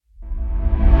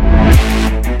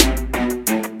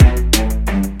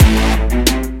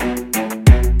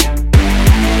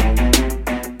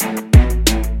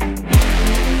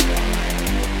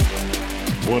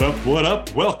What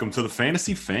up? Welcome to the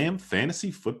Fantasy Fam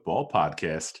Fantasy Football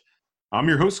Podcast. I'm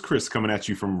your host, Chris, coming at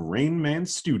you from Rain Man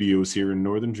Studios here in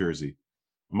Northern Jersey.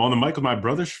 I'm on the mic with my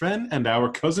brother Sven and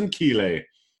our cousin Kile.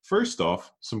 First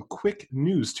off, some quick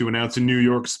news to announce in New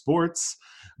York sports.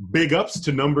 Big ups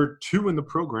to number 2 in the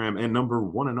program and number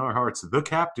 1 in our hearts, the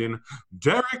captain,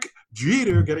 Derek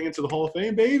Jeter, getting into the Hall of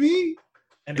Fame, baby.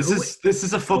 And This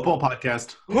is a football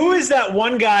podcast. who is that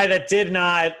one guy that did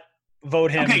not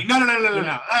vote him? Okay, no.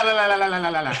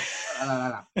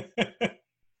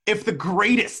 If the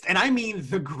greatest, and I mean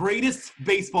the greatest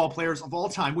baseball players of all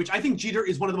time, which I think Jeter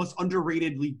is one of the most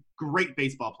underratedly great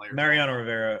baseball players. Mariano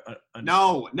Rivera.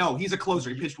 No, he's a closer.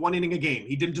 He pitched 1 inning a game.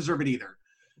 He didn't deserve it either.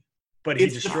 But he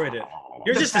It's destroyed it.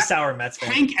 You're just a sour Mets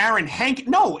fan.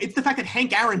 It's the fact that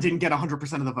Hank Aaron didn't get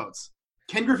 100% of the votes.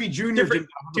 Ken Griffey Jr. didn't get 100%.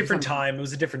 Different time. It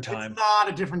was a different time. It's not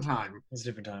a different time. It was a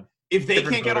different time. If they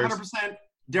Different can't voters. get 100%,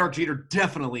 Derek Jeter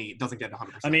definitely doesn't get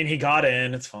 100%. I mean, he got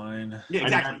in. It's fine. yeah,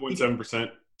 exactly. 99.7%.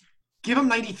 Give him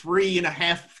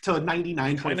 93.5 to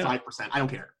 99.5%. I don't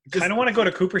care. Just- Kind of want to go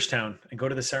to Cooperstown and go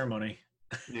to the ceremony.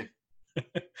 Yeah.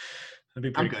 That'd be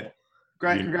I'm pretty good.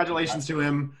 cool. Congratulations to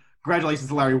him. Congratulations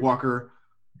to Larry Walker.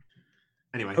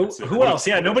 Anyway, Who else?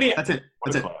 Yeah, nobody. that's it.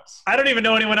 What That's a it. class. I don't even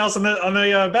know anyone else on the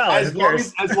ballot. As Who long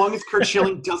cares? as Kurt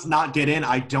Schilling does not get in,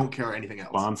 I don't care anything else.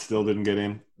 Bond still didn't get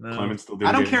in. No. Clement still didn't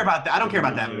I don't get care in. about that. I don't care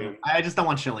about that. Yeah. I just don't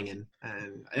want Schilling in.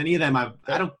 And any of them, I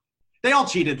don't. They all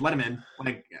cheated. Let him in.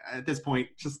 Like at this point,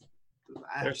 just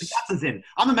Piazza's in.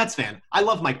 I'm a Mets fan. I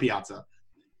love Mike Piazza,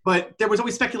 but there was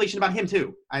always speculation about him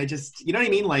too. You know what I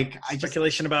mean? Like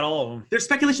Speculation about all of them. There's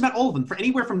speculation about all of them for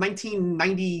anywhere from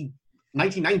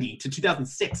 1990 to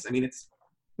 2006. I mean, it's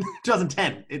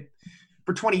 2010.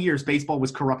 For 20 years, baseball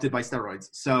was corrupted by steroids.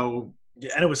 So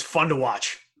Yeah, and it was fun to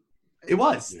watch. it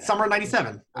was Yeah. summer of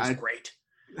 '97. It was great.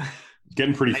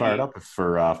 Getting pretty fired up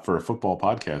for a football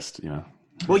podcast, you know.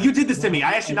 Well, you did this to me.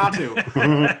 I asked you not to. All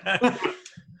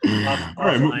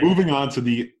right, Offline. moving on to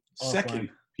the Offline. second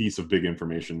piece of big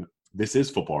information. This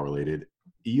is football related.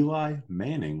 Eli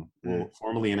Manning will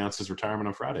formally announce his retirement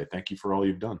on Friday. Thank you for all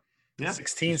you've done. Yeah,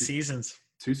 16 seasons.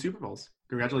 2 Super Bowls.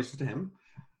 Congratulations to him.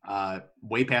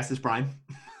 Way past his prime,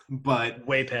 but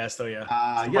Way past, though, yeah.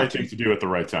 The right thing to do at the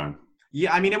right time.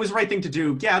 yeah. I mean, it was the right thing to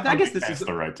do. Yeah, I guess this Past is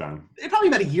the right time. it probably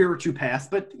about a year or two past,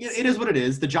 but it is what it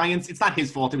is. The Giants. It's not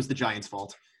his fault. It was the Giants'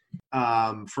 fault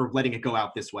for letting it go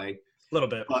out this way. A little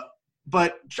bit.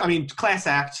 But I mean, class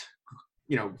act.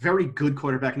 You know, very good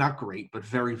quarterback. Not great, but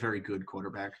very, very good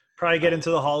quarterback. Probably get into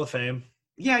the Hall of Fame.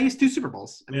 Yeah, he's 2 Super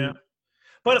Bowls. I mean, Yeah.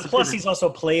 But It's a plus, good- he's also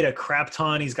played a crap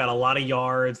ton. He's got a lot of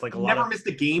yards, like a lot never of missed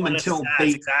a game lot of until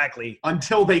stats, exactly.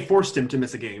 they forced him to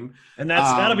miss a game. And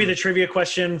that'll be Um, the trivia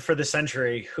question for the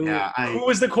century. Who Yeah,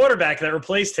 was the quarterback that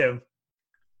replaced him?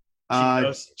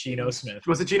 Uh, Geno Smith.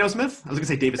 was it Geno Smith? I was gonna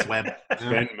say Davis Webb.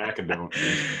 Ben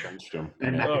McAdoo benched him.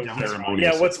 Ben Yeah, McAdoo.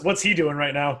 ceremonious. Yeah, what's he doing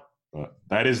right now? But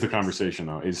that is the conversation,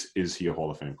 though. Is he a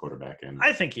Hall of Fame quarterback? And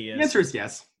I think he The is. answer is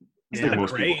yes. I Yeah, think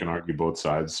most great. people can argue both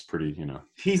sides. Pretty, you know.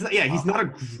 He's not a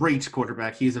great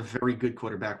quarterback. He's a very good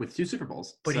quarterback with 2 Super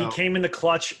Bowls. But he came in the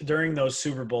clutch during those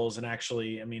Super Bowls, and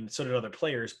actually, I mean, so did other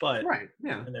players, but right.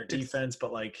 Yeah, in their It's- defense.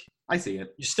 But like, I see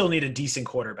it. you still need a decent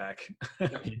quarterback.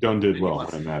 He did well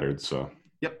when it mattered. So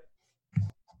Yep.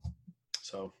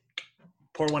 So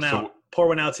pour one So- out. Pour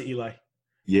one out to Eli.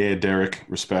 yeah, Derek,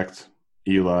 respect.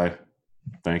 Eli,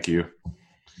 thank you.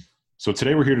 So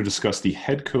today we're here to discuss the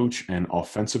head coach and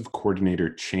offensive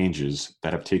coordinator changes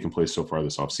that have taken place so far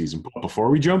this offseason. But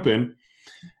before we jump in,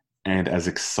 and as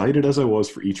excited as I was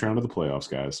for each round of the playoffs,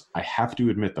 guys, I have to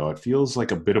admit, though, it feels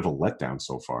like a bit of a letdown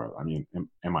so far. I mean,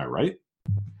 am I right?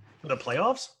 The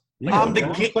playoffs? Yeah, The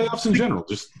playoffs in general.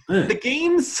 Just The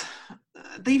games,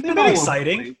 they've been been all over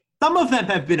exciting. the place. Some of them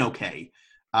have been okay.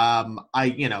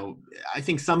 I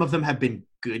think some of them have been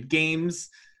good games,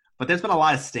 but there's been a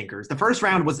lot of stinkers. The first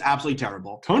round was absolutely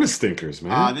terrible. ton of stinkers,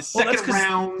 man. The Well, second that's 'cause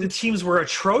round, the teams were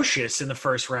atrocious in the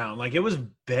first round. Like, it was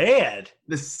bad.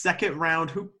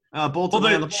 who Well,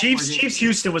 Baltimore. the Chiefs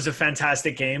Houston was a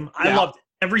fantastic game. I Yeah. loved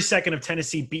every second of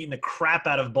Tennessee beating the crap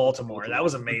out of Baltimore. That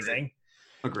was amazing.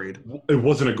 Agreed. It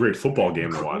wasn't a great football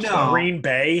game to watch. No. though. Green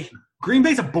Bay, Green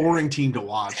Bay's a boring team to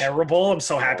watch. terrible. I'm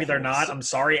so happy they're not. I'm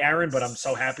sorry, Aaron, but I'm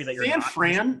so happy that you're San not.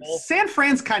 Fran. San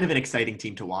Fran's kind of an exciting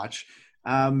team to watch.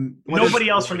 Nobody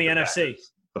else from the NFC.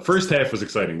 The first half was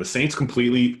exciting. The Saints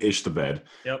completely ished the bed.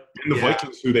 Yep. And the Yeah.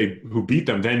 Vikings, who beat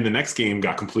them, then the next game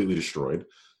got completely destroyed.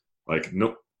 Like,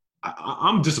 no,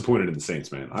 I'm disappointed in the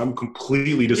Saints, man. I'm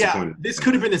completely disappointed. Yeah, this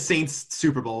could have been the Saints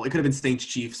Super Bowl. It could have been Saints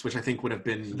Chiefs, which I think would have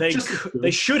been They just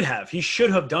should have. He should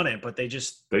have done it, but they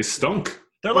just They stunk.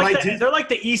 They're like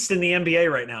the East in the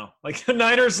NBA right now. Like the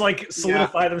Niners like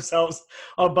solidify themselves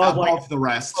above the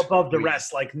rest. Above the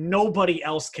rest. Like nobody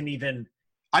else can even.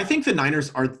 I think the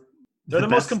Niners are the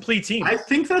most complete team. I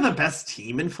think they're the best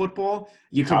team in football.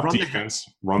 You can run defense,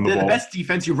 run the ball. The best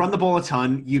defense. You run the ball a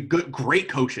ton. You great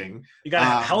coaching. You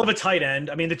got a hell of a tight end.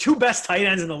 I mean, the two best tight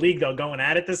ends in the league though going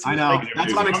at it this week. I know.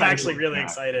 That's what I'm actually really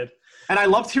excited. And I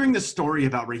loved hearing the story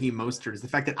about Raheem Mostert. Is the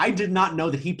fact that I did not know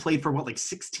that he played for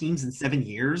 6 teams in 7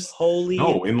 years. In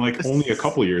only a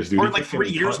couple years, dude. Or 3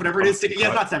 years, whatever it is.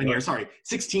 Not 7 years. Sorry,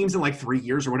 6 teams in 3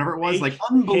 years or whatever it was.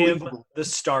 Unbelievable. The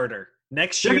starter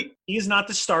next year. He's not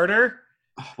the starter.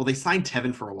 Well, they signed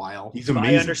Tevin for a while. He's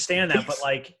amazing. I understand that, but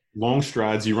long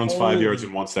strides. He runs 5 yards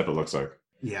in 1 step. It looks like.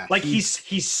 Yeah,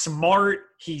 he's smart.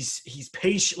 He's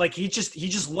patient. He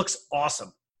just looks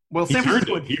awesome. Well, San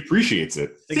Francisco, he appreciates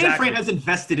it. San Fran has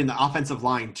invested in the offensive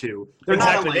line too. They're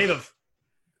not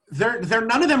they're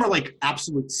none of them are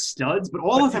absolute studs, but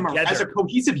all of them are as a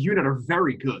cohesive unit are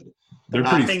very good. They're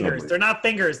pretty fingers. They're not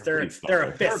fingers. They're a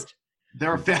fist.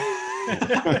 They're a fist.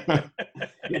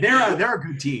 They're a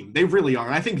good team. They really are.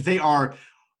 And I think they are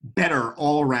better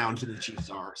all around than the Chiefs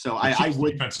are. So I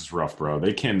would. Defense is rough, bro.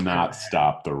 They cannot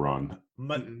stop the run.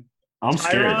 I'm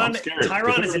scared. Scared.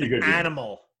 Tyron is an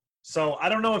animal. So I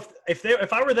don't know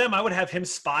if I were them, I would have him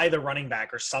spy the running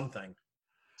back or something.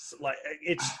 So,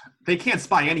 they can't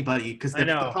spy anybody because the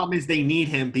problem is they need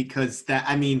him because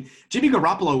Jimmy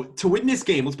Garoppolo to win this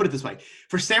game. Let's put it this way: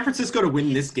 for San Francisco to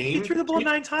win this game, he threw the ball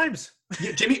 9 times.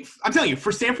 Jimmy, I'm telling you,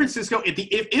 for San Francisco,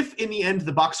 if in the end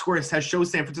the box score has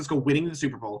shows San Francisco winning the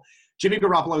Super Bowl, Jimmy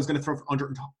Garoppolo is going to throw for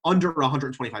under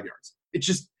 125 yards. It's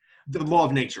just the law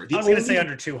of nature. I was going to say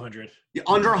under 200.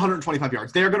 Under 125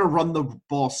 yards. They're going to run the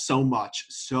ball so much.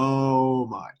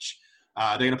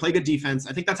 They're going to play good defense.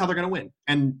 I think that's how they're going to win.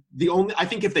 And I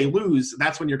think if they lose,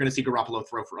 that's when you're going to see Garoppolo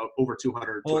throw for over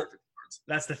 200, 250 yards.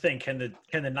 That's the thing. Can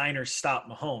the Niners stop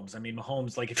Mahomes? I mean,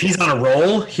 Mahomes, if he's on a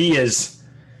roll, he is.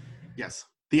 Yes.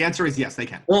 The answer is yes, they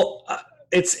can. Well,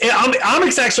 I'm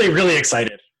actually really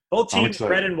excited. Both teams,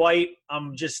 red and white.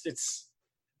 It's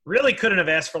really couldn't have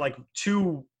asked for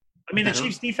two. I mean, the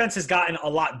Chiefs' defense has gotten a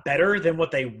lot better than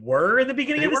what they were in the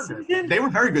beginning of the season. They were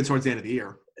very good towards the end of the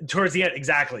year. Towards the end,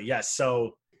 exactly. Yes.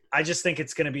 So I just think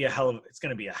it's going to be a hell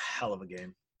of a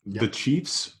game. The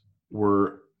Chiefs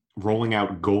were rolling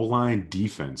out goal line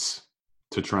defense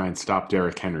to try and stop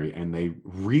Derrick Henry, and they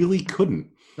really couldn't.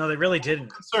 No, they really didn't. I'm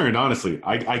concerned, honestly.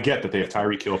 I get that they have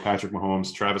Tyreek Hill, Patrick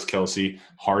Mahomes, Travis Kelce,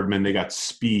 Hardman. They got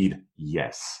speed.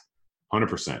 Yes,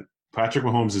 100%. Patrick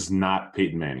Mahomes is not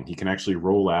Peyton Manning. He can actually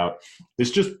roll out. This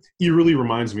just eerily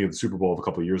reminds me of the Super Bowl of a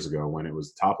couple of years ago when it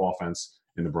was top offense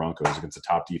in the Broncos against the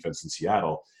top defense in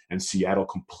Seattle, and Seattle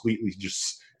completely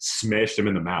just smashed them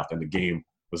in the mouth, and the game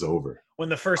was over. When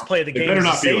the first play of the game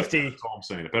was safety. That's all I'm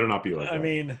saying. It better not be like that. I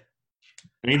mean,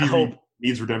 Andy Reid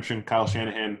needs redemption. Kyle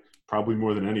Shanahan, probably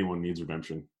more than anyone, needs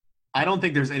redemption. I don't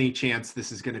think there's any chance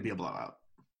this is going to be a blowout.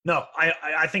 No,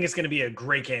 I think it's going to be a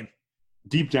great game.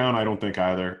 Deep down, I don't think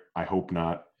either. I hope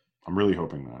not. I'm really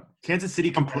hoping not. Kansas City,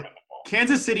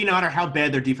 no matter how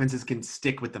bad their defenses, can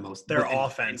stick with the most. Their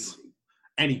offense.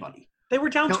 Anybody. They were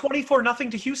down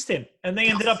 24-0 to Houston, and they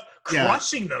ended up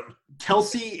crushing them.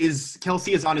 Kelce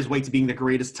is on his way to being the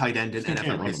greatest tight end in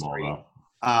NFL history.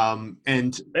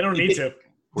 And they don't need to.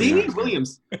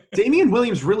 Damian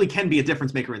Williams really can be a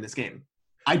difference maker in this game.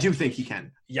 I do think he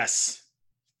can. Yes.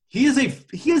 He is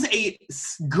a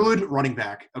good running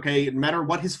back, okay? No matter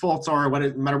what his faults are,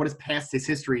 no matter what his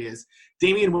history is,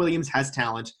 Damian Williams has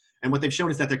talent, and what they've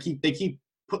shown is that they keep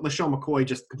putting LaShawn McCoy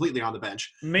just completely on the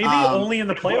bench. Maybe only in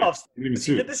the playoffs.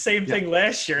 He did the same thing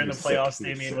last year in the playoffs,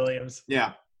 Damian Williams.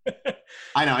 Yeah.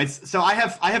 I know. So I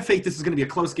have faith this is going to be a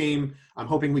close game. I'm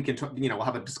hoping we can we'll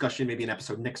have a discussion, maybe an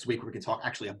episode next week where we can talk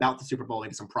actually about the Super Bowl,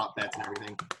 maybe some prop bets and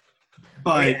everything.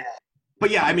 But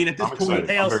yeah, I mean, at this point,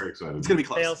 I'm very excited. It's gonna be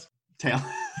close. Tails.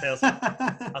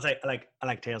 I'll say I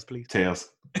like tails, please.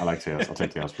 Tails. I like tails. I'll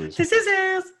take tails, please. This is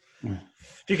tails.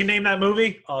 If you can name that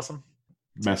movie, awesome.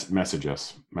 Message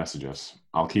us.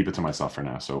 I'll keep it to myself for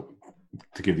now, so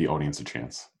to give the audience a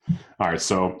chance. All right,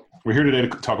 so we're here today to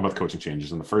talk about the coaching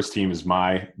changes, and the first team is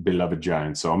my beloved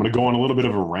Giants. So I'm going to go on a little bit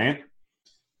of a rant.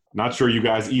 Not sure you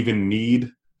guys even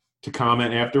need to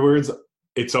comment afterwards.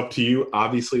 It's up to you.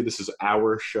 Obviously, this is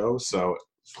our show, so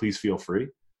please feel free.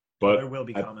 But there will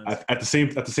be comments. At the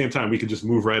same time, we can just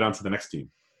move right on to the next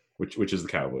team, which is the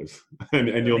Cowboys,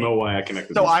 and you'll know why I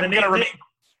connected. So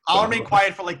I'll remain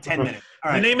quiet for 10 minutes.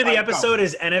 All right, the name of the episode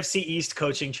is NFC East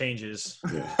Coaching Changes.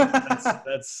 Yeah.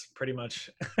 That's pretty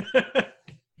much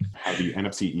how the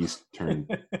NFC East turned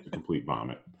to complete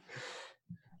vomit.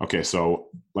 Okay, so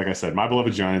like I said, my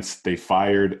beloved Giants, they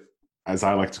fired, as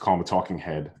I like to call him, a talking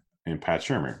head in Pat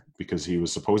Shurmur because he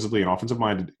was supposedly an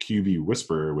offensive-minded QB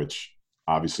whisperer, which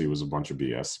obviously was a bunch of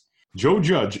BS. Joe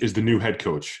Judge is the new head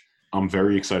coach. I'm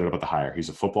very excited about the hire. He's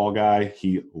a football guy.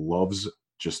 He loves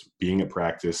just being at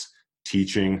practice,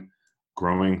 teaching,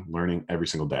 growing, learning every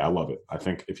single day. I love it. I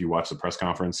think if you watch the press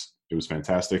conference, it was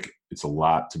fantastic. It's a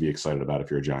lot to be excited about if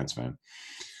you're a Giants fan.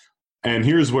 And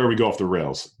here's where we go off the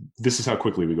rails. This is how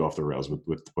quickly we go off the rails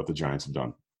with what the Giants have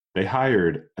done. They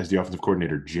hired, as the offensive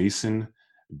coordinator, Jason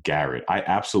Garrett. I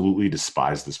absolutely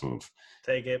despise this move.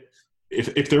 Take it.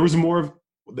 If there was more of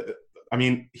 – I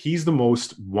mean, he's the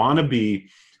most wannabe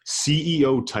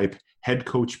CEO-type head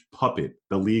coach puppet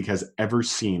the league has ever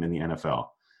seen in the NFL.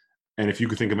 And if you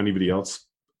could think of anybody else,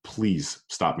 please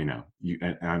stop me now.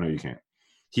 And I know you can't.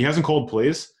 He hasn't called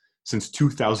plays since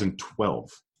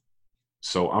 2012.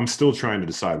 So I'm still trying to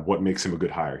decide what makes him a good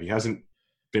hire. He hasn't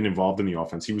been involved in the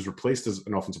offense. He was replaced as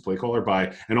an offensive play caller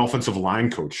by an offensive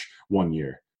line coach one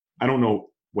year. I don't know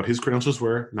what his credentials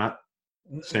were, not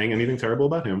saying anything terrible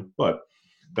about him, but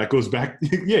that goes back.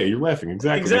 Yeah, you're laughing.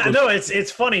 Exactly. No,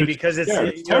 it's funny because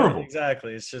it's terrible.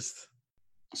 Exactly. It's just.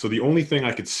 So the only thing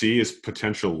I could see is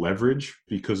potential leverage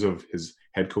because of his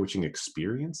head coaching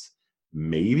experience,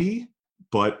 maybe.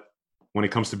 But when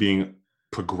it comes to being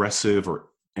progressive or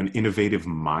an innovative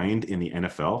mind in the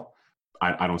NFL,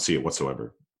 I don't see it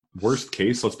whatsoever. Worst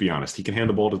case, let's be honest, he can hand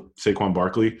the ball to Saquon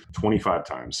Barkley 25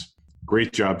 times.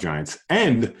 Great job, Giants.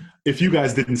 And if you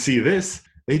guys didn't see this,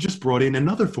 they just brought in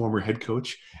another former head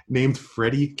coach named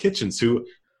Freddie Kitchens, who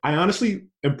I honestly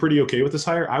am pretty okay with this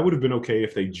hire. I would have been okay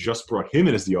if they just brought him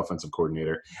in as the offensive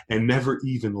coordinator and never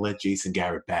even let Jason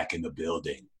Garrett back in the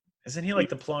building. Isn't he like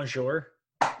the plongeur,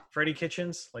 Freddie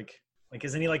Kitchens? Like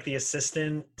isn't he like the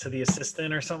assistant to the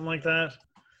assistant or something like that?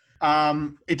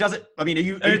 It doesn't. I mean,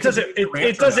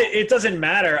 it doesn't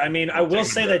matter. I mean, I will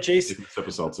say that Jason.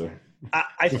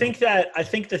 I think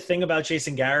the thing about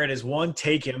Jason Garrett is, one,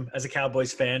 take him as a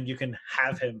Cowboys fan. You can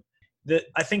have him.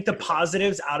 I think the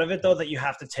positives out of it, though, that you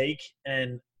have to take,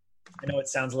 and I know it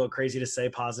sounds a little crazy to say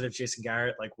positive Jason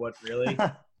Garrett, like what really,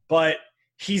 but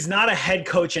he's not a head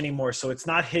coach anymore, so it's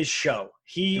not his show.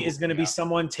 He is going to be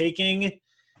someone taking.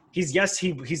 He's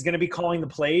going to be calling the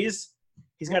plays.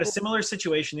 He's got a similar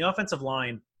situation. The offensive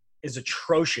line is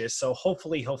atrocious, so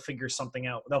hopefully he'll figure something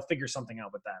out. They'll figure something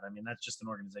out with that. I mean, that's just an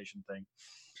organization thing.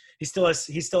 He still has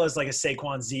like a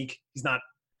Saquon, Zeke. He's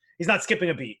not skipping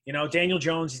a beat. You know, Daniel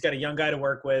Jones, he's got a young guy to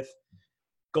work with.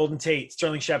 Golden Tate,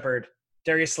 Sterling Shepard,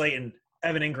 Darius Slayton,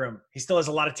 Evan Ingram. He still has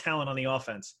a lot of talent on the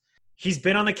offense. He's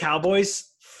been on the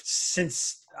Cowboys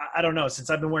since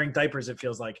I've been wearing diapers, it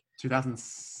feels like.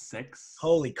 2006?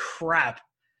 Holy crap.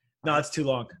 No, it's too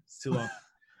long. It's too long.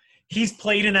 He's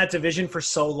played in that division for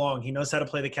so long. He knows how to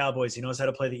play the Cowboys. He knows how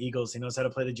to play the Eagles. He knows how to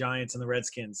play the Giants and the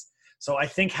Redskins. So I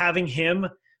think having him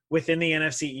within the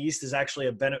NFC East is actually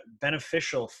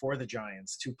beneficial for the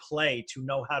Giants to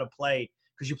know how to play,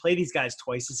 because you play these guys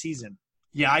twice a season.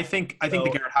 Yeah, I think the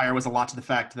Garrett hire was a lot to the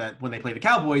fact that when they play the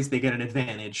Cowboys, they get an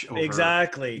advantage over.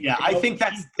 Exactly. Yeah, I think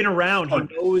that's he's been around.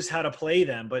 He knows how to play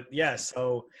them. But yes,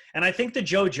 and I think the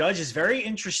Joe Judge is very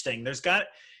interesting.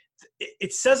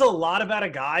 It says a lot about a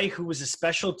guy who was a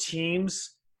special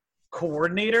teams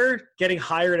coordinator getting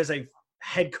hired as a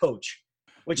head coach,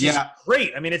 which is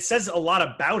great. I mean, it says a lot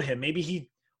about him. Maybe he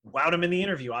wowed him in the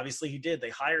interview. Obviously he did. They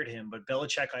hired him, but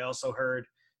Belichick, I also heard,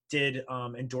 did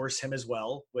endorse him as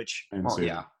well, which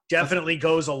definitely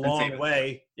goes a long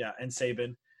way. Yeah, and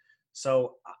Saban.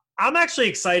 So I'm actually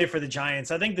excited for the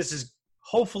Giants. I think this is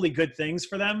hopefully good things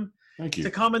for them to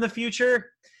come in the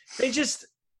future. They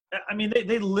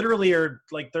literally are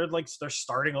they're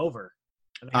starting over.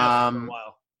 And they have for a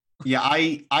while. Yeah,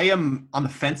 I am on the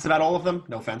fence about all of them.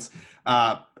 No offense.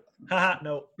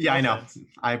 No. Yeah, I know.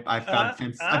 I found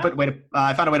fence. I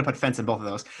found a way to put fence in both of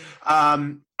those.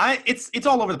 It's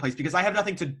all over the place because I have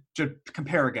nothing to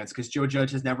compare against, because Joe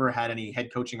Judge has never had any head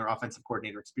coaching or offensive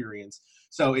coordinator experience.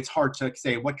 So it's hard to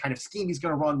say what kind of scheme he's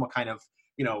going to run, what kind of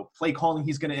play calling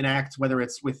he's going to enact, whether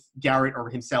it's with Garrett or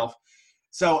himself.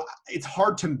 So it's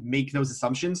hard to make those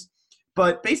assumptions.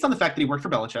 But based on the fact that he worked for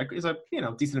Belichick is a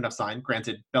decent enough sign.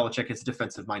 Granted, Belichick is a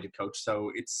defensive-minded coach,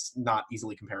 so it's not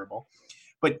easily comparable.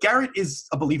 But Garrett is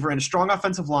a believer in a strong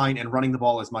offensive line and running the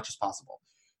ball as much as possible.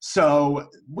 So,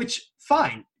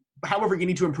 fine. However, you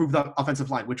need to improve the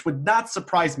offensive line, which would not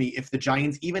surprise me if the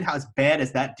Giants, even as bad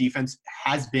as that defense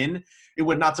has been, it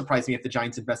would not surprise me if the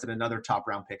Giants invested another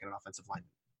top-round pick in an offensive lineman.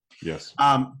 Yes.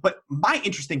 But my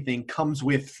interesting thing comes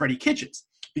with Freddie Kitchens,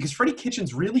 because Freddie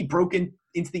Kitchens really broke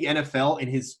into the NFL in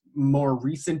his more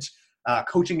recent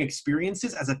coaching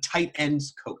experiences as a tight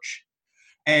ends coach.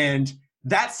 And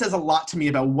that says a lot to me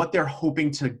about what they're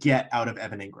hoping to get out of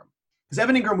Evan Engram. Because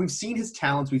Evan Engram, we've seen his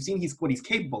talents, we've seen what he's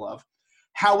capable of.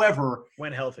 However,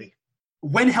 when healthy,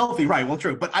 right? Well,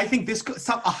 true. But I think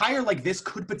a hire like this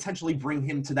could potentially bring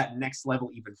him to that next level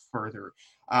even further.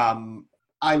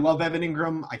 I love Evan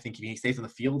Engram. I think if he stays on the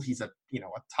field, he's a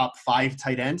top 5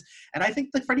 tight end. And I think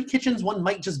the Freddie Kitchens one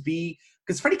might just be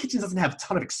because Freddie Kitchens doesn't have a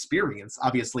ton of experience,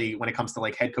 obviously, when it comes to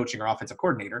like head coaching or offensive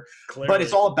coordinator. Clearly. But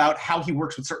it's all about how he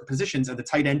works with certain positions, and the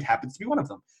tight end happens to be one of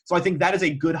them. So I think that is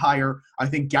a good hire. I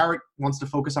think Garrett wants to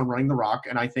focus on running the rock,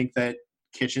 and I think that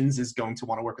Kitchens is going to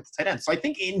want to work with the tight end. So I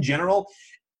think in general,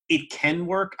 it can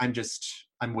work.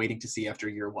 I'm waiting to see after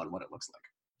year 1 what it looks like.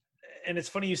 And it's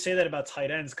funny you say that about tight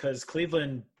ends because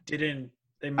Cleveland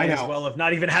they might as well have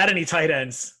not even had any tight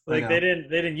ends. Like they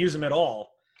didn't use them at all.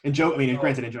 And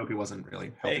granted, Njoku wasn't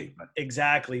really healthy. But.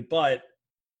 Exactly. But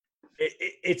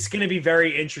it's going to be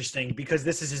very interesting because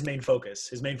this is his main focus.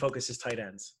 His main focus is tight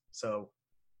ends. So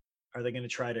are they going to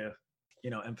try to,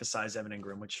 emphasize Evan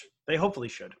Engram, which they hopefully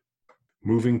should.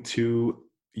 Moving to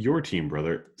your team,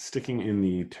 brother, sticking in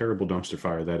the terrible dumpster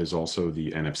fire that is also the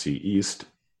NFC East.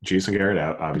 Jason Garrett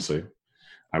out, obviously.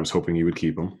 I was hoping you would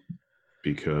keep him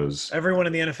because everyone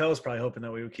in the NFL is probably hoping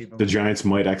that we would keep him. The Giants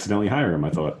might accidentally hire him, I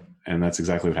thought. And that's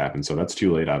exactly what happened. So that's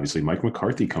too late, obviously. Mike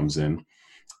McCarthy comes in,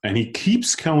 and he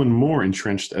keeps Kellen Moore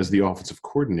entrenched as the offensive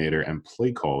coordinator and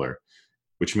play caller,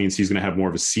 which means he's going to have more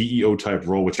of a CEO-type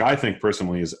role, which I think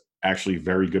personally is actually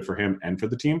very good for him and for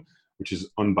the team, which is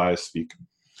unbiased speak.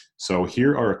 So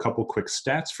here are a couple quick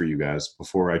stats for you guys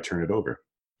before I turn it over.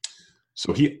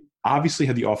 So he obviously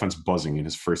had the offense buzzing in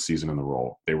his first season in the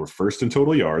role. They were first in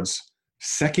total yards,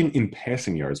 second in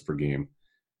passing yards per game,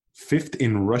 5th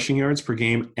in rushing yards per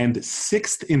game, and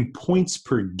 6th in points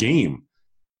per game.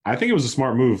 I think it was a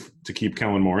smart move to keep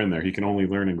Kellen Moore in there. He can only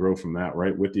learn and grow from that,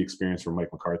 right, with the experience from Mike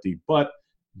McCarthy. But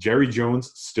Jerry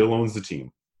Jones still owns the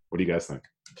team. What do you guys think?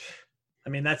 I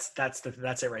mean, that's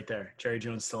it right there. Jerry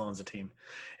Jones still owns the team.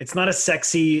 It's not a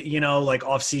sexy, like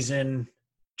off-season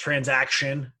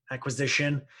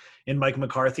acquisition in Mike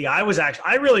McCarthy. I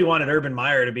really wanted Urban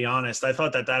Meyer, to be honest. I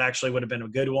thought that actually would have been a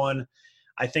good one.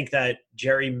 I think that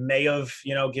Jerry may have,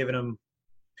 given him.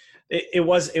 It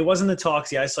wasn't the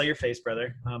talks. Yeah, I saw your face,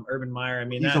 brother. Urban Meyer. I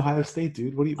mean, he's Ohio State,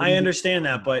 dude. I understand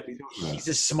that, but he's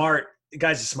the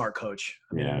guy's a smart coach.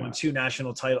 I mean, he won 2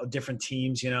 national title, different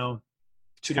teams.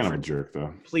 He's kind of a jerk, though.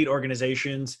 Complete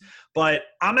organizations. But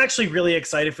I'm actually really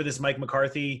excited for this Mike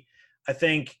McCarthy. I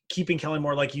think keeping Kellen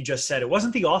Moore, like you just said, it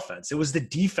wasn't the offense. It was the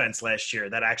defense last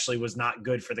year that actually was not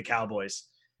good for the Cowboys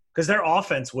because their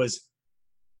offense was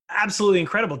absolutely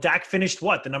incredible. Dak finished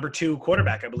the number 2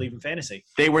 quarterback, I believe, in fantasy.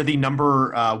 They were the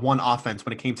number 1 offense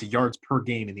when it came to yards per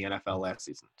game in the NFL last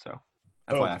season. So,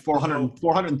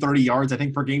 430 yards, I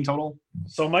think, per game total.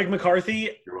 So Mike McCarthy.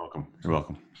 You're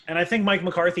welcome. And I think Mike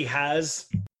McCarthy has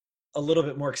a little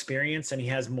bit more experience and he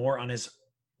has more on his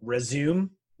resume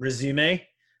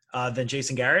than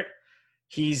Jason Garrett.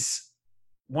 He's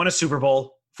won a Super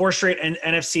Bowl, 4 straight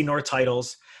NFC North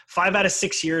titles, 5 out of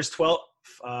 6 years, 12.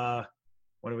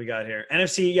 What do we got here?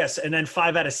 NFC, yes, and then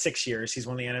 5 out of 6 years he's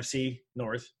won the NFC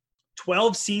North.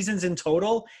 12 seasons in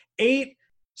total, 8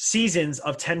 seasons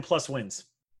of 10-plus wins.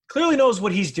 Clearly knows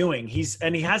what he's doing. He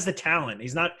has the talent.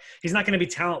 He's not going to be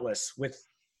talentless with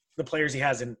the players he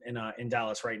has in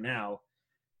Dallas right now.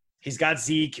 He's got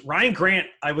Zeke. Ryan Grant,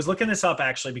 I was looking this up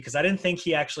actually because I didn't think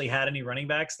he actually had any running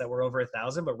backs that were over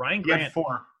 1,000, but Ryan Grant. He had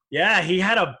 4. Yeah, he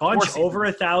had a bunch over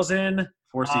 1,000.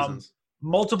 4 seasons.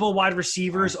 Multiple wide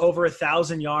receivers over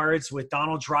 1,000 yards with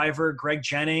Donald Driver, Greg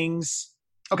Jennings.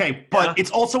 Okay, but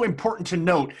it's also important to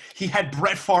note he had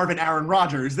Brett Favre and Aaron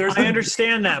Rodgers. I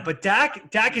understand that, but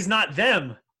Dak is not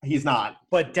them. He's not.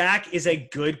 But Dak is a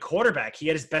good quarterback. He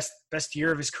had his best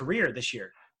year of his career this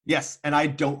year. Yes, and I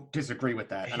don't disagree with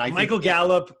that. And Michael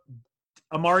Gallup,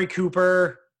 Amari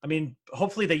Cooper. I mean,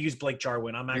 hopefully they use Blake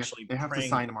Jarwin. They have to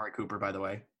sign Amari Cooper, by the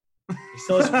way. He's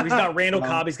got Randall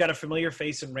Cobb. He's got a familiar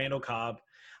face in Randall Cobb.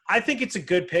 I think it's a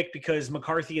good pick because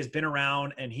McCarthy has been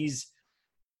around and he's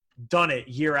done it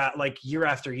year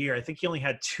after year. I think he only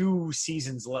had 2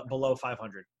 seasons below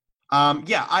 500.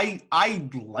 I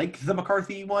like the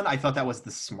McCarthy one. I thought that was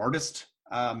the smartest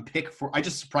pick for. I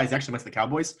just surprised actually went to the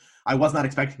Cowboys. I was not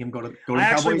expecting him go to the Cowboys. I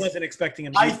actually wasn't expecting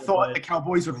him. I thought the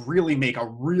Cowboys would really make a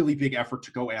really big effort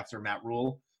to go after Matt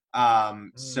Rule.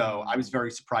 So I was very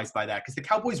surprised by that because the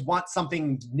Cowboys want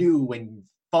something new and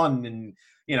fun and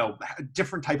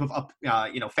different type of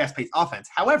fast-paced offense.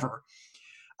 However,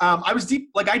 I was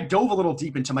deep. I dove a little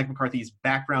deep into Mike McCarthy's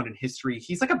background and history.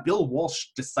 He's like a Bill Walsh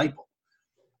disciple.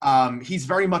 He's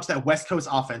very much that West Coast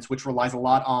offense, which relies a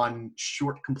lot on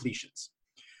short completions,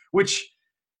 which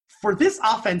for this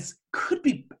offense could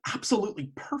be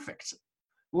absolutely perfect.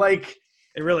 Like,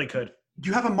 it really could.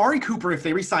 You have Amari Cooper, if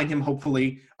they re-sign him,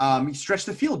 hopefully, you stretch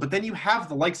the field. But then you have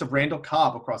the likes of Randall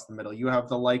Cobb across the middle. You have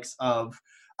the likes of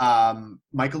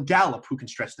Michael Gallup, who can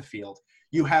stretch the field.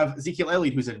 You have Ezekiel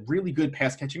Elliott, who's a really good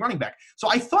pass-catching running back. So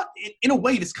I thought, in a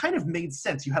way, this kind of made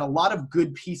sense. You had a lot of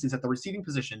good pieces at the receiving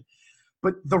position.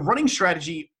 But the running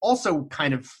strategy also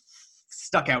kind of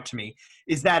stuck out to me,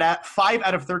 is that at 5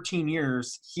 out of 13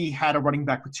 years, he had a running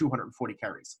back with 240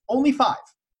 carries. Only 5.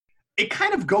 It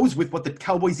kind of goes with what the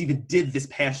Cowboys even did this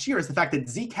past year, is the fact that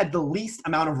Zeke had the least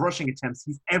amount of rushing attempts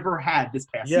he's ever had this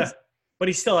past season. But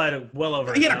he still had well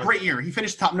over. He had a great year. He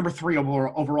finished top number 3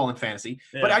 overall in fantasy.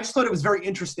 Yeah. But I just thought it was very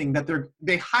interesting that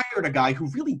they hired a guy who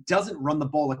really doesn't run the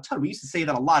ball a ton. We used to say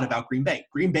that a lot about Green Bay.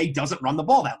 Green Bay doesn't run the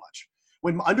ball that much.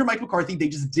 When under Mike McCarthy, they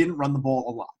just didn't run the ball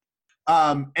a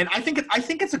lot. And I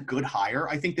think it's a good hire.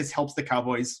 I think this helps the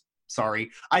Cowboys.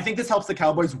 I think this helps the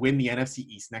Cowboys win the NFC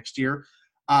East next year.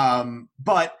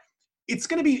 But it's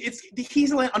going to be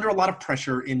he's under a lot of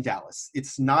pressure in Dallas.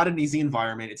 It's not an easy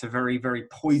environment. It's a very, very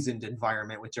poisoned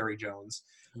environment with Jerry Jones.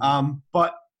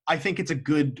 But I think it's a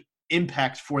good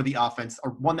impact for the offense,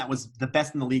 or one that was the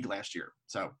best in the league last year.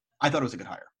 So I thought it was a good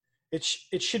hire.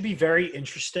 It should be very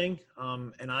interesting.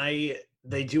 And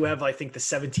they do have, I think, the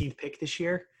 17th pick this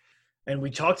year. And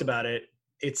we talked about it.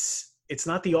 It's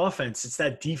not the offense. It's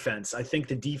that defense. I think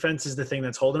the defense is the thing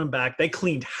that's holding them back. They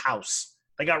cleaned house.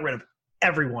 They got rid of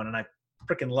everyone, and I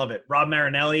freaking love it. Rob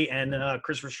Marinelli and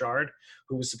Chris Richard,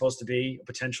 who was supposed to be a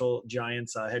potential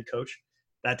Giants head coach.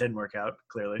 That didn't work out,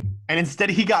 clearly. And instead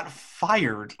he got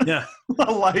fired. Yeah.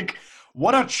 Like,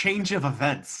 what a change of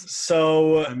events.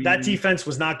 So that defense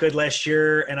was not good last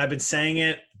year, and I've been saying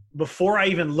it before I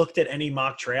even looked at any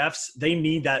mock drafts. They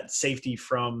need that safety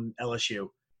from LSU.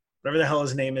 Whatever the hell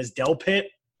his name is, Delpit,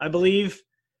 I believe.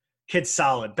 Kid's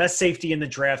solid. Best safety in the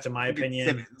draft, in my opinion.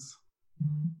 Simmons.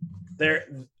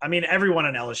 Everyone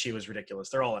in LSU is ridiculous.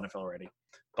 They're all NFL ready.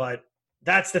 But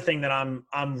that's the thing that I'm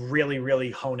really,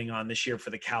 really honing on this year for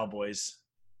the Cowboys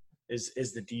is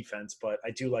the defense. But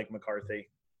I do like McCarthy.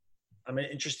 I'm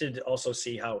interested to also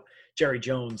see how Jerry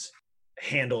Jones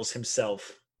handles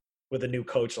himself with a new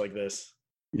coach like this.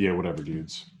 Yeah, whatever,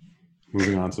 dudes.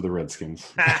 Moving on to the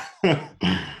Redskins.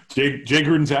 Jay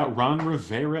Gruden's out. Ron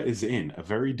Rivera is in. A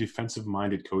very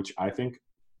defensive-minded coach, I think,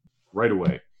 right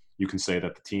away. You can say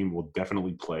that the team will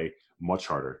definitely play much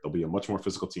harder. They'll be a much more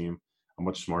physical team, a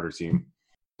much smarter team.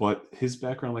 But his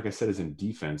background, like I said, is in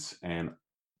defense. And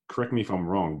correct me if I'm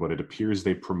wrong, but it appears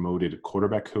they promoted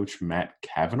quarterback coach Matt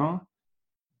Cavanaugh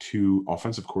to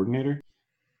offensive coordinator.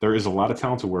 There is a lot of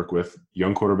talent to work with.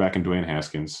 Young quarterback in Dwayne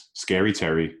Haskins, Scary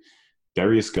Terry,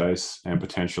 Darius Geis, and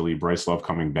potentially Bryce Love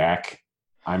coming back.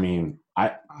 I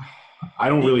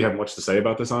don't really have much to say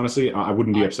about this, honestly. I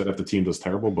wouldn't be upset if the team does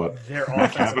terrible, but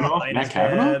Matt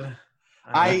Cavanaugh?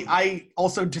 I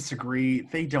also disagree.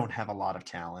 They don't have a lot to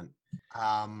talent.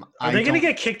 Are they going to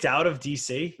get kicked out of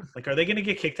DC? Like, are they going to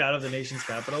get kicked out of the nation's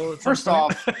capital? First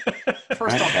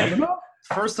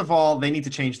of all, they need to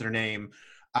change their name.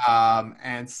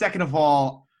 And second of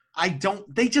all,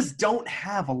 they just don't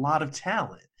have a lot of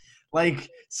talent. Like,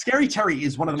 Scary Terry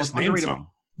is one of the most underrated.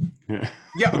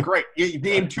 Yeah, great. You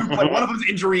named 2 players. One of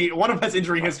has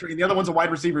injury history, and the other one's a wide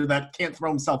receiver that can't throw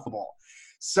himself the ball.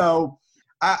 So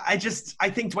I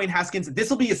think Dwayne Haskins, this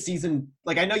will be a season.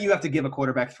 Like, I know you have to give a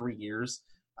quarterback 3 years.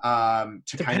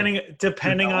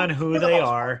 Depending on who they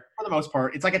are. For the most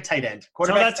part, it's like a tight end.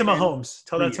 Tell that to Mahomes.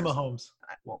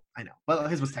 Well, I know. Well,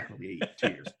 his was technically 2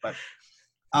 years, but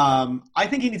I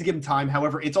think he needs to give him time.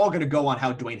 However, it's all going to go on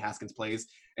how Dwayne Haskins plays.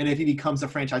 And if he becomes a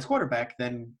franchise quarterback,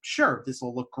 then sure, this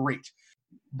will look great.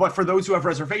 But for those who have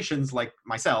reservations, like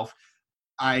myself,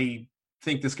 I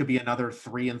think this could be another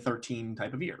 3-13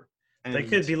 type of year. And, they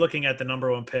could be looking at the number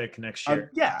 1 pick next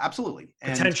year. Yeah, absolutely.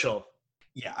 Potential.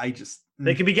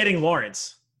 They could be getting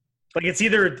Lawrence. Like, it's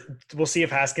either we'll see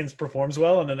if Haskins performs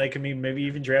well, and then they can be maybe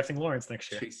even drafting Lawrence next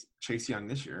year. Chase Young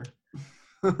this year.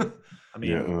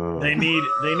 They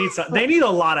need a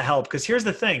lot of help, because here's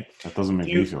the thing. That doesn't make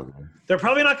me feel good. They're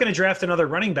probably not going to draft another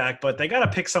running back, but they got to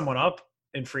pick someone up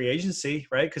in free agency,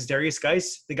 right? Because Darius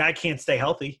Geis, the guy can't stay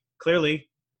healthy, clearly.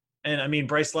 And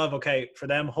Bryce Love, okay, for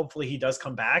them, hopefully he does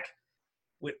come back.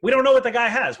 We don't know what the guy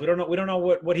has. We don't know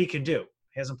what he can do.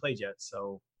 He hasn't played yet,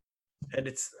 so. And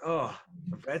it's the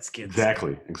Redskins.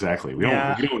 Exactly. We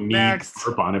don't need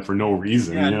harp on it for no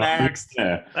reason. Yeah, you know? next.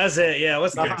 Yeah. That's it. Yeah.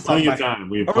 What's next? Plenty of time.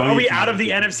 Are we out of the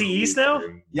NFC East now?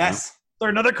 Yes. Is there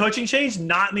another coaching change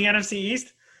not in the NFC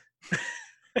East?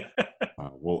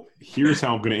 Well, here's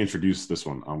how I'm going to introduce this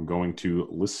one. I'm going to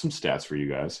list some stats for you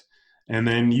guys, and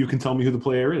then you can tell me who the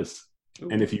player is.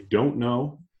 And if you don't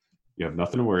know, you have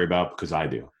nothing to worry about because I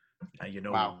do. Now you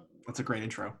know. Wow, that's a great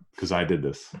intro. Because I did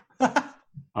this.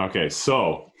 Okay,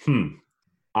 so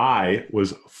I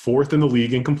was 4th in the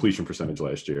league in completion percentage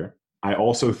last year. I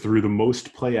also threw the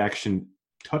most play action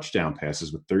touchdown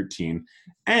passes with 13.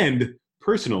 And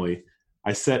personally,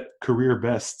 I set career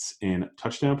bests in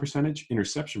touchdown percentage,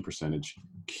 interception percentage,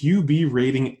 QB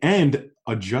rating, and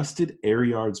adjusted air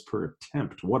yards per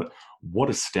attempt. What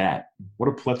a stat. What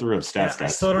a plethora of stats. I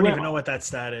still don't even know what that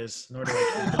stat is, nor do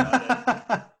I care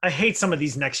about it. I hate some of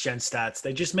these next-gen stats.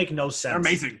 They just make no sense. They're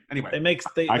amazing. Anyway.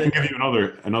 I can give you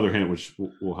another hint, which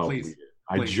will help. Please.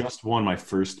 I just won my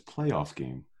first playoff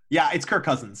game. Yeah, it's Kirk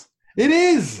Cousins. It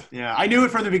is. Yeah, I knew it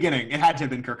from the beginning. It had to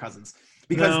have been Kirk Cousins.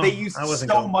 Because they used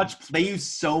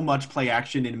so much play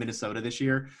action in Minnesota this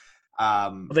year.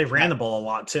 They ran the ball a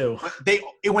lot too.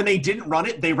 When they didn't run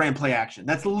it, they ran play action.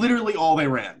 That's literally all they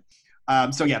ran.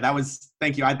 So yeah, that was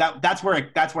thank you. That's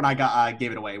when I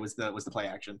gave it away was the play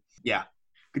action. Yeah,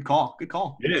 good call.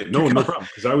 Yeah, no problem.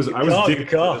 Because I was digging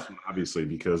into this one, obviously,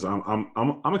 because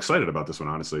I'm excited about this one.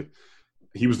 Honestly,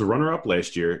 he was the runner-up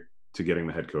last year to getting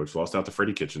the head coach. Lost out to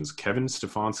Freddie Kitchens. Kevin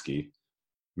Stefanski,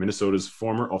 Minnesota's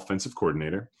former offensive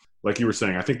coordinator. Like you were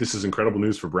saying, I think this is incredible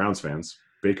news for Browns fans.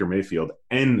 Baker Mayfield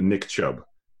and Nick Chubb.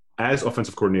 As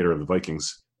offensive coordinator of the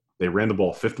Vikings, they ran the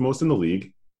ball 5th most in the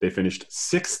league. They finished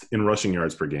 6th in rushing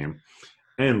yards per game.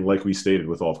 And like we stated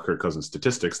with all of Kirk Cousins'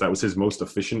 statistics, that was his most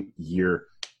efficient year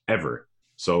ever.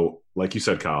 So, like you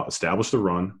said, Kyle, establish the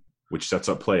run, which sets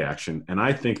up play action. And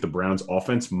I think the Browns'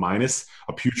 offense minus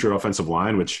a putrid offensive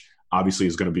line, which obviously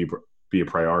is going to be a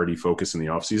priority focus in the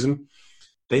offseason,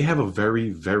 they have a very,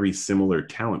 very similar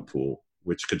talent pool,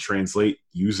 which could translate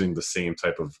using the same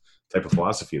type of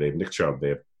philosophy. They have Nick Chubb. They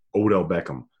have Odell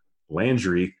Beckham,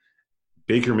 Landry,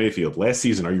 Baker Mayfield. Last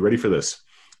season, are you ready for this?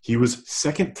 He was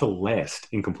second to last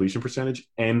in completion percentage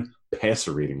and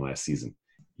passer rating last season.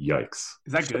 Yikes.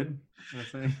 Is that good?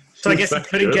 So I guess he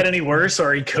couldn't get any worse,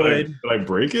 or he could. Did I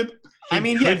break it? I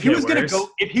mean, yeah, if he was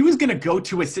gonna go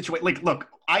to a situation like, look,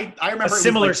 I remember a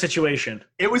similar situation.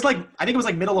 It was like, I think it was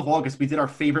like middle of August. We did our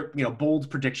favorite, bold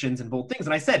predictions and bold things,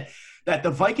 and I said that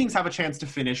the Vikings have a chance to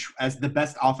finish as the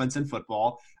best offense in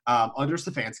football under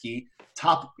Stefanski.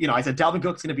 I said Dalvin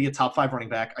Cook's going to be a top 5 running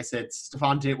back. I said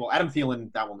Adam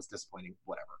Thielen, that one was disappointing.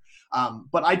 Whatever.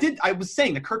 But I was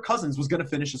saying that Kirk Cousins was going to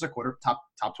finish as a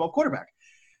top 12 quarterback.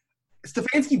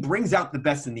 Stefanski brings out the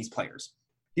best in these players.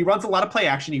 He runs a lot of play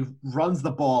action. He runs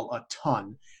the ball a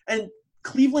ton. And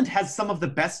Cleveland has some of the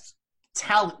best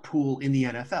talent pool in the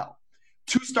NFL.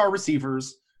 2-star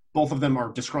receivers. Both of them are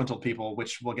disgruntled people,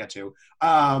 which we'll get to.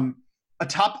 A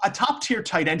top-tier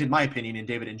tight end, in my opinion, in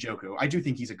David Njoku. I do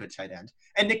think he's a good tight end.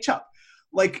 And Nick Chubb.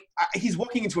 He's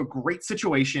walking into a great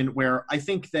situation where I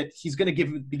think that he's going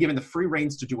to be given the free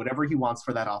reins to do whatever he wants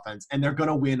for that offense, and they're going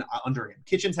to win under him.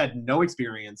 Kitchens had no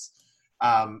experience.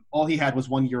 All he had was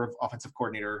 1 year of offensive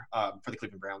coordinator for the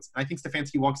Cleveland Browns. And I think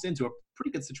Stefanski walks into a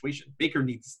pretty good situation. Baker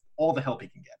needs all the help he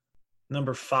can get.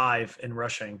 Number 5 in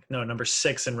rushing. No, number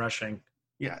 6 in rushing.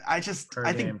 Yeah, I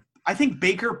think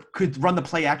Baker could run the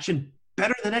play action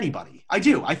better than anybody. I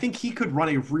do. I think he could run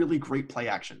a really great play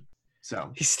action.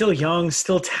 So he's still young,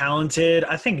 still talented.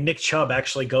 I think Nick Chubb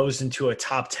actually goes into a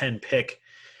top 10 pick,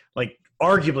 like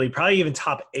arguably probably even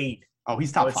top 8. Oh,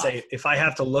 he's top 5. I would say if I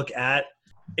have to look at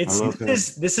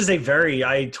this is a very,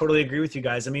 I totally agree with you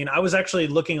guys. I mean, I was actually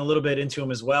looking a little bit into him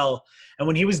as well. And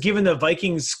when he was given the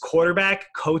Vikings quarterback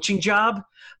coaching job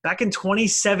back in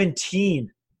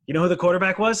 2017, you know who the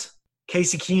quarterback was?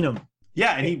 Casey Keenum.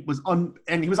 Yeah, and he was unbelievable.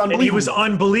 And he was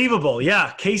unbelievable.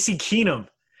 Yeah, Casey Keenum.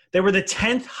 They were the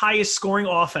 10th highest scoring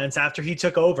offense after he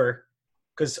took over,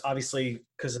 because he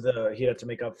had to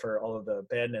make up for all of the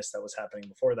badness that was happening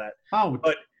before that. Oh,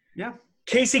 but yeah.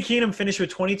 Casey Keenum finished with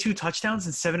 22 touchdowns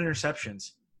and 7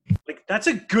 interceptions. That's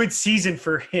a good season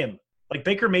for him.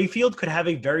 Baker Mayfield could have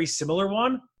a very similar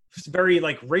one, very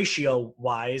ratio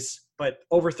wise, but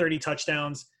over 30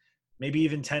 touchdowns, maybe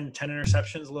even 10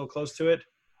 interceptions, a little close to it.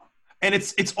 And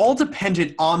it's all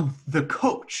dependent on the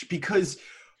coach, because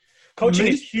coaching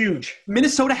is huge.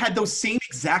 Minnesota had those same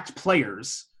exact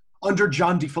players under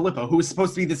John DeFilippo, who was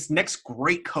supposed to be this next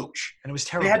great coach. And it was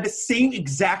terrible. They had the same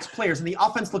exact players, and the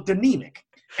offense looked anemic.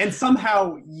 And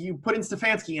somehow you put in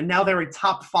Stefanski, and now they're a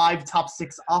top 5, top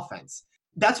 6 offense.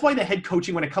 That's why the head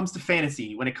coaching, when it comes to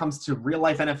fantasy, when it comes to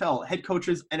real-life NFL, head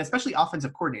coaches, and especially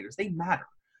offensive coordinators, they matter.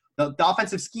 The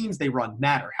offensive schemes they run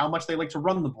matter. How much they like to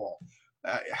run the ball.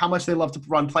 How much they love to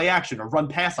run play action or run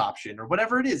pass option or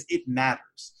whatever it is, it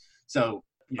matters. So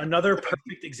another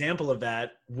perfect example of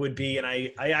that would be, and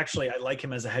I like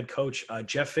him as a head coach,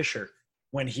 Jeff Fisher,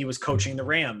 when he was coaching the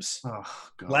Rams. Oh,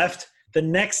 God. Left, The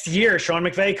next year, Sean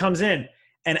McVay comes in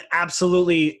and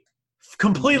absolutely,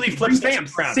 completely flips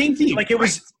things around. Same team. Like it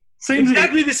was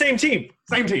exactly the same team.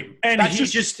 Same team. And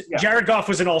Jared Goff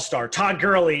was an all-star. Todd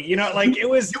Gurley, like it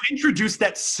was. You introduced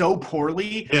that so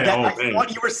poorly that I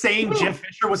thought you were saying Jeff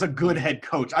Fisher was a good head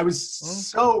coach. I was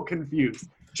so confused.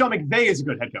 Sean McVay is a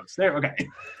good head coach. There, okay.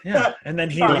 Yeah, and then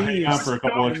he leaves for a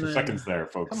couple extra seconds there,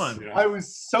 folks. Come on. I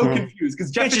was so confused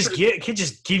because Jeff Fisher can't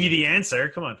just give you the answer.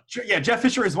 Come on. Yeah, Jeff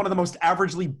Fisher is one of the most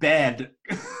averagely bad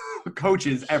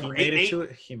coaches ever.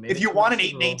 If you want an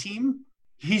 8-8 team,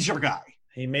 he's your guy.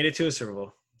 He made it to a Super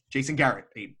Bowl. Jason Garrett.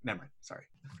 Never mind. Sorry.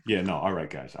 Yeah, no. All right,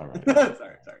 guys. All right.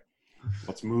 sorry.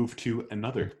 Let's move to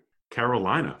another.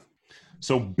 Carolina.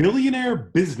 So billionaire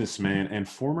businessman and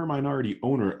former minority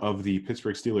owner of the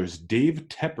Pittsburgh Steelers, Dave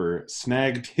Tepper,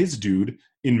 snagged his dude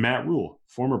in Matt Rule,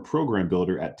 former program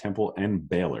builder at Temple and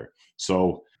Baylor.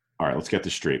 So, all right, let's get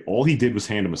this straight. All he did was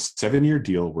hand him a 7-year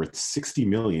deal worth $60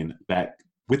 million that,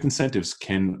 with incentives,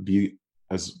 can be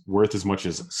worth as much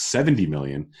as $70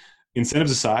 million.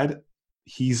 Incentives aside,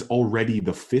 he's already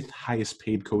the 5th highest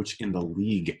paid coach in the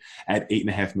league at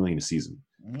 $8.5 million a season.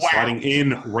 Wow. Sliding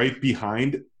in right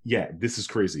behind, this is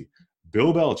crazy,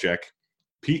 Bill Belichick,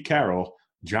 Pete Carroll,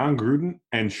 John Gruden,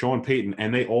 and Sean Payton,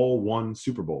 and they all won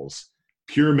Super Bowls.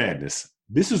 Pure madness.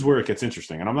 This is where it gets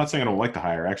interesting. And I'm not saying I don't like the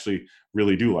hire. I actually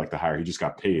really do like the hire. He just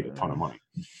got paid a ton of money.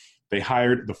 They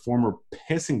hired the former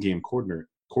passing game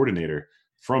coordinator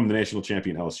from the national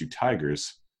champion LSU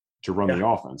Tigers to run the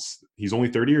offense. He's only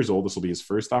 30 years old. This will be his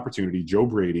first opportunity. Joe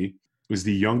Brady was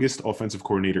the youngest offensive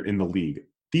coordinator in the league.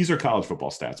 These are college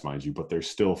football stats, mind you, but they're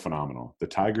still phenomenal. The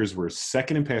Tigers were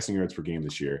second in passing yards per game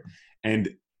this year and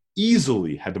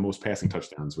easily had the most passing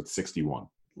touchdowns with 61.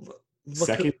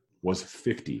 Second was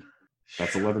 50.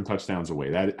 That's 11 touchdowns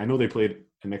away. I know they played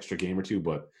an extra game or two,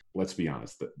 but let's be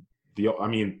honest. What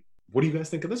do you guys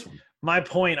think of this one? My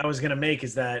point I was going to make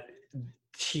is that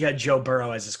he had Joe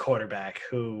Burrow as his quarterback,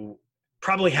 who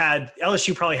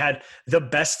LSU probably had the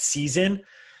best season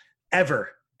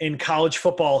ever in college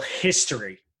football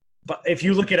history. But if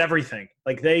you look at everything,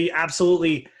 like they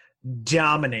absolutely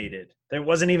dominated. There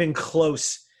wasn't even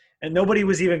close, and nobody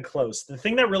was even close. The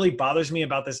thing that really bothers me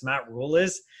about this Matt Rule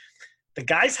is the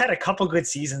guy's had a couple good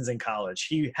seasons in college.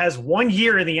 He has 1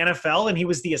 year in the NFL, and he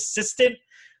was the assistant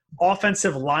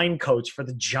offensive line coach for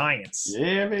the Giants.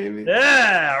 Yeah, baby.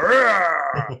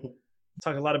 Yeah.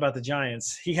 Talk a lot about the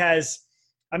Giants. He has,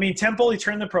 Temple, he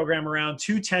turned the program around,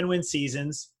 2 10-win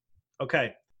seasons.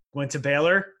 Okay. Went to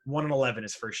Baylor, 1-11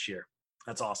 his first year.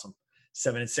 That's awesome.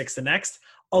 7-6 the next,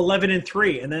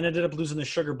 11-3, and then ended up losing the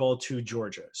Sugar Bowl to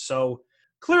Georgia. So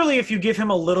clearly, if you give him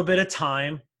a little bit of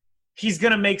time, he's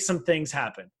going to make some things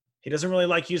happen. He doesn't really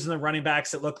like using the running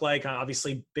backs, it looked like.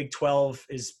 Obviously, Big 12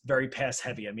 is very pass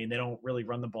heavy. They don't really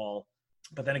run the ball.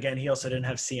 But then again, he also didn't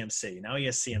have CMC. Now he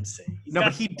has CMC.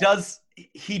 But he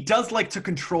does like to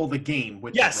control the game.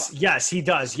 With yes, he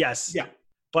does. Yes. Yeah.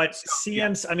 But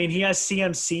CMC, he has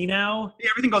CMC now. Yeah,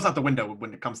 everything goes out the window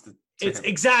when it comes to it's him.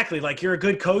 Exactly. Like, you're a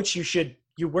good coach.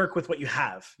 You work with what you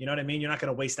have. You know what I mean? You're not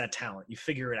going to waste that talent. You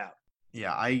figure it out.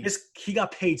 Yeah, he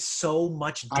got paid so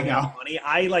much damn money.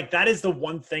 That is the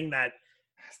one thing that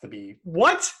has to be.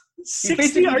 What?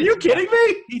 60? Are you kidding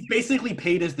me? He's basically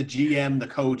paid as the GM, the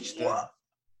coach,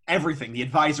 everything, the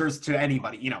advisors to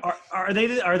anybody. Are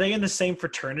they in the same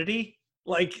fraternity?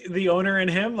 Like the owner and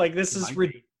him? Like, this is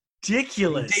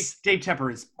ridiculous. Dave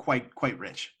Tepper is quite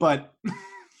rich, but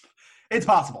it's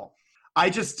possible. I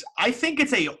think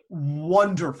it's a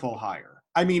wonderful hire.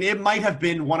 It might have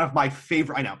been one of my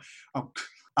favorite. I know.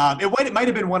 It might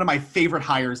have been one of my favorite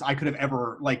hires I could have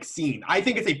ever seen. I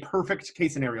think it's a perfect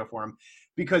case scenario for him,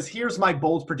 because here's my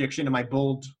bold prediction and my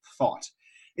bold thought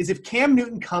is if Cam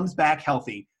Newton comes back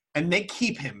healthy and they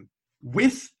keep him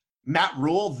with Matt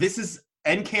Rule,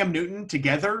 and Cam Newton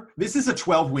together, this is a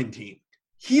 12-win team.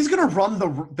 He's going to run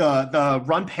the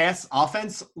run-pass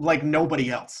offense like nobody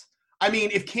else.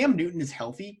 If Cam Newton is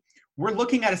healthy, we're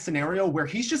looking at a scenario where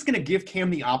he's just going to give Cam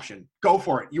the option. Go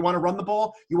for it. You want to run the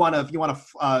ball? You want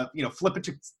to flip it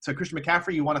to Christian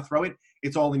McCaffrey? You want to throw it?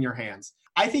 It's all in your hands.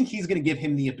 I think he's going to give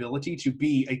him the ability to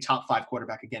be a top 5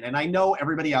 quarterback again. And I know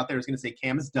everybody out there is going to say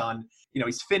Cam is done.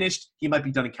 He's finished. He might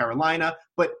be done in Carolina.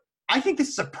 But I think this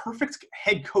is a perfect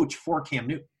head coach for Cam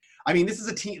Newton. This is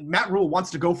a team. Matt Rule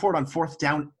wants to go for it on 4th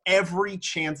down every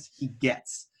chance he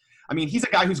gets. He's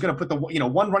a guy who's going to put the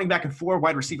one running back and 4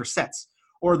 wide receiver sets,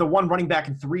 or the one running back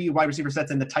and 3 wide receiver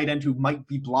sets, and the tight end who might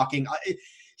be blocking.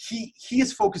 He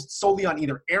is focused solely on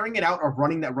either airing it out or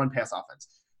running that run pass offense.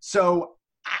 So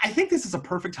I think this is a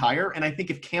perfect hire, and I think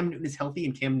if Cam Newton is healthy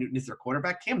and Cam Newton is their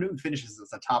quarterback, Cam Newton finishes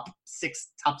as a top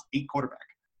 6, top 8 quarterback.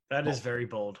 That is very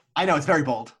bold. I know, it's very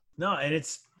bold. No, and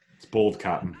it's bold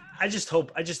cotton. I just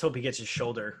hope he gets his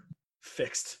shoulder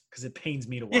fixed because it pains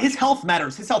me to watch. Yeah, his health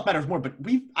matters. His health matters more. But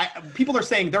people are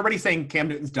saying, they're already saying Cam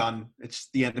Newton's done. It's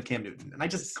the end of Cam Newton. And I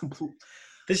just completely.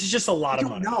 This is just a lot of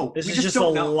money. This is just a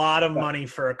lot of money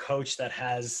for a coach that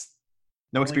has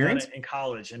no experience in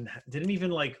college and didn't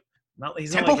even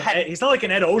he's not like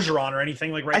an Ed Ogeron or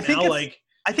anything now.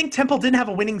 I think Temple didn't have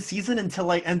a winning season until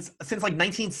since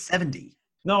 1970.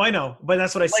 No, I know, but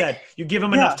that's what I said. You give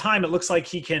him enough time, it looks like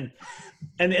he can.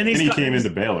 And he came into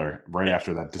Baylor right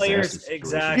after that disaster situation.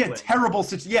 Exactly. Yeah, terrible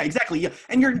situation. Yeah, exactly. Yeah,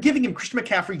 and you're giving him Christian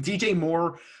McCaffrey, DJ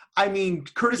Moore. I mean,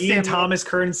 Curtis Ian Samuel, Thomas,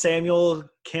 Curtin Samuel,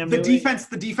 Cam the Newton.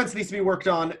 defense needs to be worked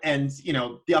on, and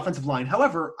the offensive line.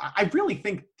 However, I really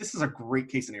think this is a great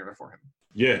case scenario for him.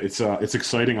 Yeah, it's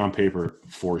exciting on paper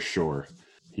for sure.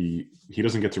 He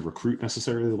doesn't get to recruit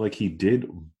necessarily like he did,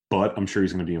 but I'm sure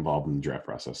he's going to be involved in the draft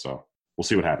process. So we'll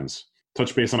see what happens.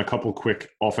 Touch base on a couple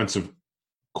quick offensive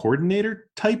coordinator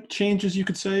type changes, you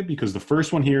could say, because the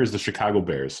first one here is the Chicago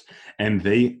Bears, and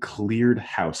they cleared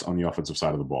house on the offensive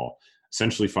side of the ball,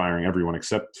 essentially firing everyone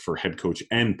except for head coach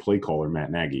and play caller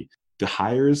Matt Nagy. The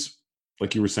hires,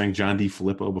 like you were saying, John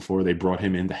DeFilippo before, they brought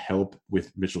him in to help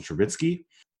with Mitchell Trubisky.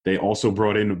 They also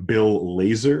brought in Bill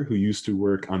Lazor, who used to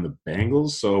work on the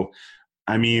Bengals. So,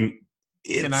 I mean,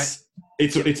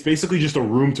 it's basically just a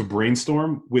room to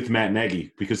brainstorm with Matt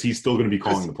Nagy because he's still going to be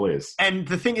calling the plays. And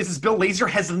the thing is Bill Lazor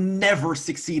has never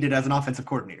succeeded as an offensive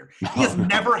coordinator. He has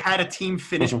never had a team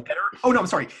finish better. Oh, no, I'm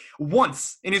sorry.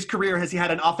 Once in his career has he had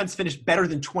an offense finish better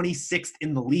than 26th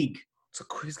in the league.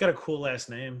 He's got a cool last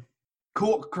name.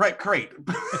 Cool, great.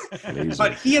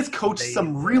 But he has coached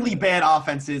some really bad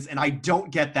offenses, and I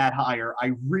don't get that hire.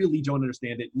 I really don't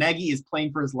understand it. Nagy is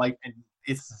playing for his life, and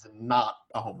it's not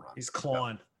a home run. He's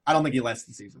clawing. I don't think he lasts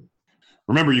the season.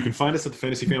 Remember, you can find us at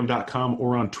thefantasyfam.com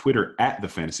or on Twitter at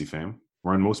thefantasyfam.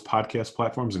 We're on most podcast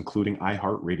platforms, including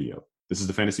iHeartRadio. This is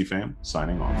the Fantasy Fam,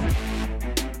 signing off.